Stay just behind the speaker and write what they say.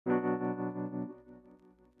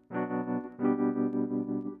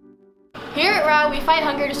Here at Rowe, we fight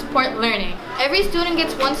hunger to support learning. Every student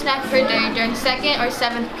gets one snack per day during 2nd or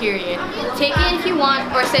 7th period. Take it if you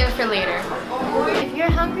want or save it for later. If you're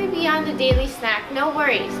hungry beyond the daily snack, no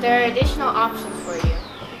worries. There are additional options for you.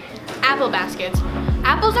 Apple baskets.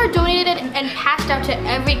 Apples are donated and passed out to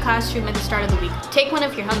every classroom at the start of the week. Take one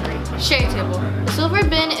if you're hungry. Share table. The silver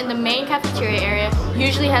bin in the main cafeteria area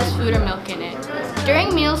usually has food or milk in it.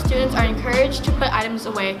 During meals, students are encouraged to put items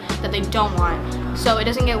away that they don't want, so it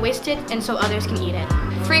doesn't get wasted and so others can eat it.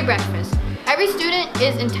 Free breakfast. Every student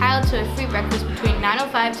is entitled to a free breakfast between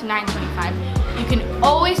 9:05 to 9:25. You can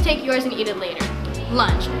always take yours and eat it later.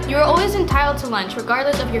 Lunch. You are always entitled to lunch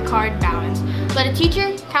regardless of your card balance. Let a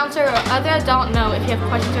teacher, counselor, or other adult know if you have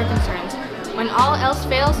questions or concerns. When all else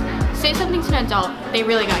fails, say something to an adult. They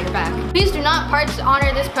really got your back. Please do not part to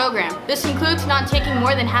honor this program. This includes not taking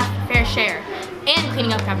more than half a fair share and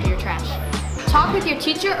cleaning up after your trash. Talk with your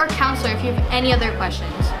teacher or counselor if you have any other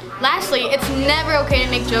questions. Lastly, it's never okay to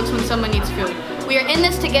make jokes when someone needs food. We are in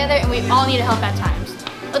this together and we all need help at times.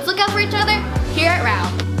 Let's look out for each other here at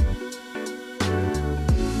Rowe.